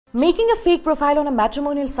Making a fake profile on a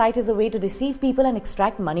matrimonial site is a way to deceive people and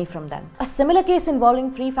extract money from them. A similar case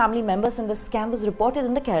involving 3 family members in this scam was reported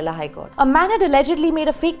in the Kerala High Court. A man had allegedly made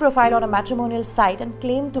a fake profile on a matrimonial site and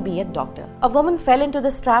claimed to be a doctor. A woman fell into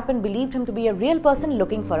this trap and believed him to be a real person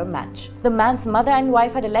looking for a match. The man's mother and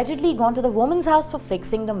wife had allegedly gone to the woman's house for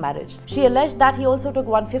fixing the marriage. She alleged that he also took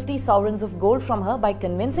 150 sovereigns of gold from her by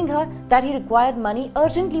convincing her that he required money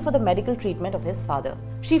urgently for the medical treatment of his father.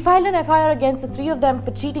 She filed an FIR against the 3 of them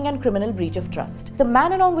for cheating and criminal breach of trust. The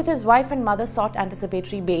man along with his wife and mother sought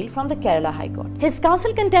anticipatory bail from the Kerala High Court. His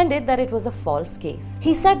counsel contended that it was a false case.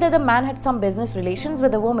 He said that the man had some business relations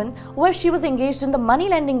with a woman where she was engaged in the money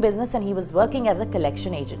lending business and he was working as a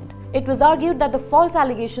collection agent. It was argued that the false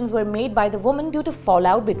allegations were made by the woman due to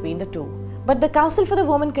fallout between the two. But the counsel for the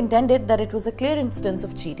woman contended that it was a clear instance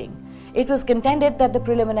of cheating. It was contended that the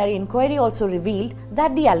preliminary inquiry also revealed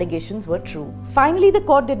that the allegations were true. Finally, the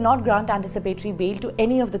court did not grant anticipatory bail to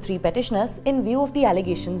any of the 3 petitioners in view of the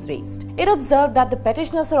allegations raised. It observed that the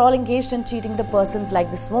petitioners are all engaged in cheating the persons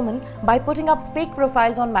like this woman by putting up fake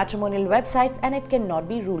profiles on matrimonial websites, and it cannot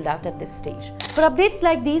be ruled out at this stage. For updates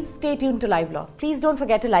like these, stay tuned to LiveLaw. Please don't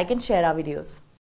forget to like and share our videos.